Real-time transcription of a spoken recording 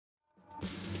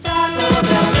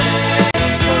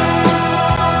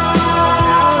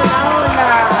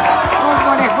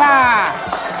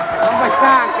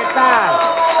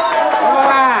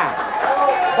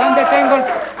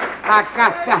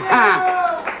Acá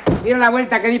está. Mira la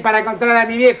vuelta que di para encontrar a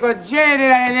mi viejo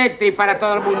General Electric para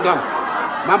todo el mundo.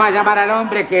 Vamos a llamar al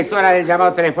hombre, que es hora del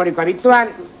llamado telefónico habitual.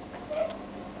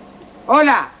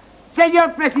 Hola.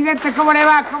 Señor presidente, ¿cómo le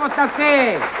va? ¿Cómo está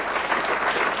usted?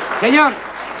 Señor,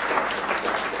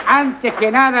 antes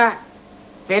que nada,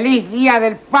 feliz Día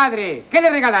del Padre. ¿Qué le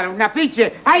regalaron? ¿Un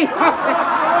afiche? ¡Ay,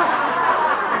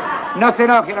 no! No se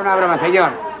enoje, era una broma, señor.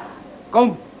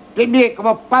 Mire,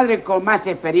 como padre con más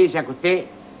experiencia que usted,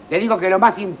 le digo que lo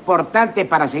más importante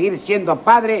para seguir siendo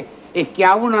padre es que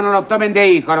a uno no lo tomen de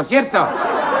hijo, ¿no es cierto?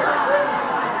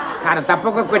 Claro,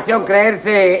 tampoco es cuestión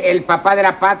creerse el papá de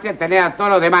la patria, tener a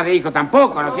todos los demás de hijo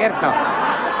tampoco, ¿no es cierto?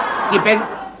 Si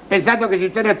pensando que si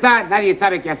usted no está, nadie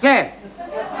sabe qué hacer.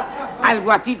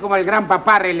 Algo así como el gran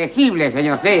papá reelegible,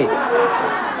 señor, sí.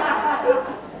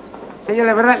 Señor,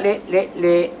 la verdad,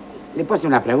 ¿le puedo hacer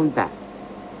una pregunta?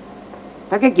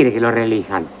 ¿Para qué quiere que lo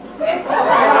reelijan?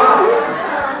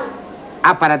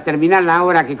 Ah, para terminar la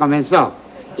obra que comenzó.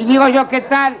 Y digo yo, ¿qué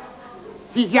tal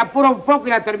si se apura un poco y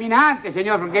la termina antes,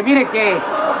 señor? Porque mire que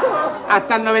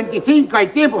hasta el 95 hay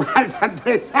tiempo, faltan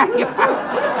 3 años.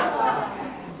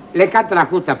 Le canto la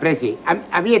justa, Presi.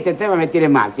 A mí este tema me tiene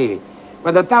mal, sí.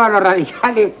 Cuando estaban los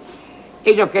radicales,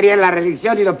 ellos querían la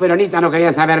reelección y los peronistas no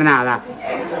querían saber nada.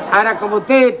 Ahora, como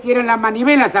ustedes tienen las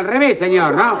manivelas al revés,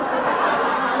 señor, ¿no?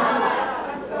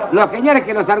 Lo genial es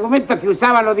que los argumentos que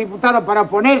usaban los diputados para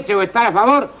oponerse o estar a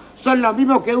favor son los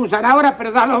mismos que usan ahora,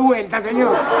 pero dado vuelta,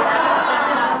 señor.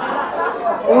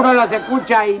 Uno los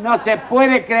escucha y no se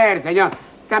puede creer, señor.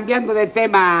 Cambiando de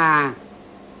tema,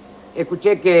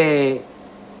 escuché que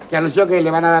anunció que le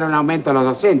van a dar un aumento a los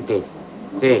docentes.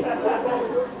 Sí.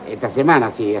 Esta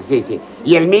semana, sí, así, sí.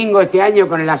 Y el Mingo este año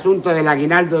con el asunto del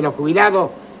aguinaldo de los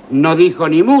jubilados no dijo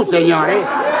ni mu, señor, ¿eh?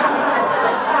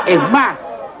 Es más,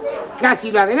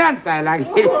 casi lo adelanta el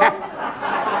aguinaldo.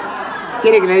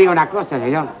 ¿Quiere que le diga una cosa,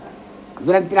 señor?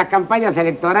 Durante las campañas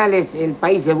electorales el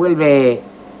país se vuelve,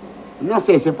 no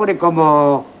sé, se pone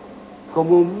como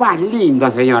más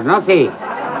lindo, señor, no sé.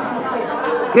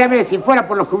 Créame, si fuera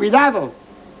por los jubilados,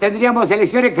 tendríamos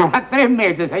elecciones cada 3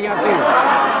 meses, señor. Sí.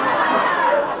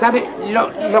 ¿Sabe?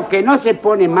 Lo que no se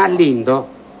pone más lindo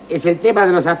es el tema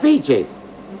de los afiches.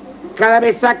 Cada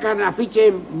vez sacan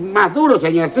afiches más duros,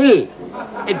 señor, sí.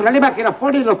 El problema es que los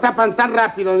ponen y los tapan tan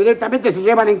rápido, directamente se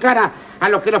llevan en cara a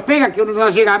los que los pegan, que uno no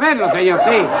llega a verlos, señor,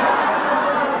 sí.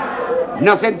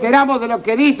 Nos enteramos de lo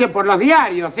que dice por los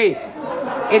diarios, sí.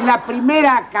 Es la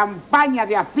primera campaña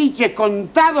de afiches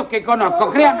contados que conozco,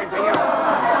 créame, señor.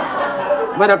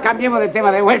 Bueno, cambiemos de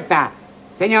tema de vuelta.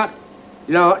 Señor,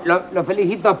 lo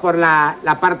felicito por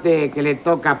la parte que le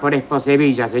toca por Expo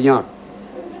Sevilla, señor.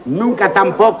 Nunca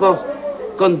tan pocos,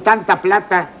 con tanta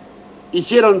plata,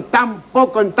 hicieron tan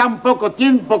poco en tan poco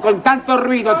tiempo, con tanto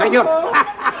ruido, señor.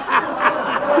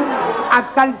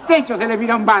 Hasta el techo se le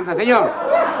vino en banda, señor.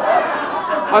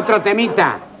 Otro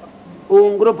temita.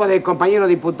 Un grupo de compañeros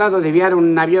diputados desviaron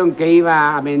un avión que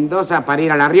iba a Mendoza para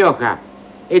ir a La Rioja.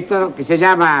 Esto que se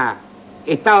llama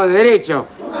Estado de Derecho.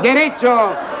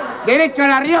 Derecho a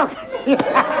La Rioja.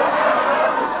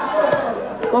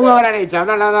 ¿Cómo habrán hecho?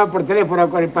 Habrán por teléfono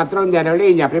con el patrón de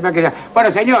aerolíneas.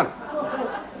 Bueno, señor,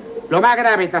 lo más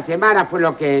grave esta semana fue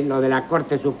lo de la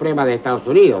Corte Suprema de Estados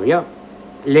Unidos, ¿vio?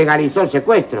 Legalizó el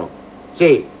secuestro.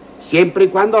 Sí, siempre y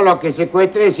cuando los que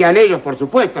secuestren sean ellos, por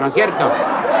supuesto, ¿no es cierto?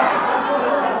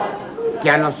 Que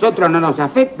a nosotros no nos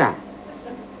afecta.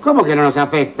 ¿Cómo que no nos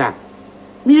afecta?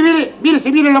 Mire,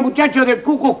 si vienen los muchachos del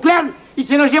Ku Klux Klan y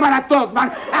se los llevan a todos, man.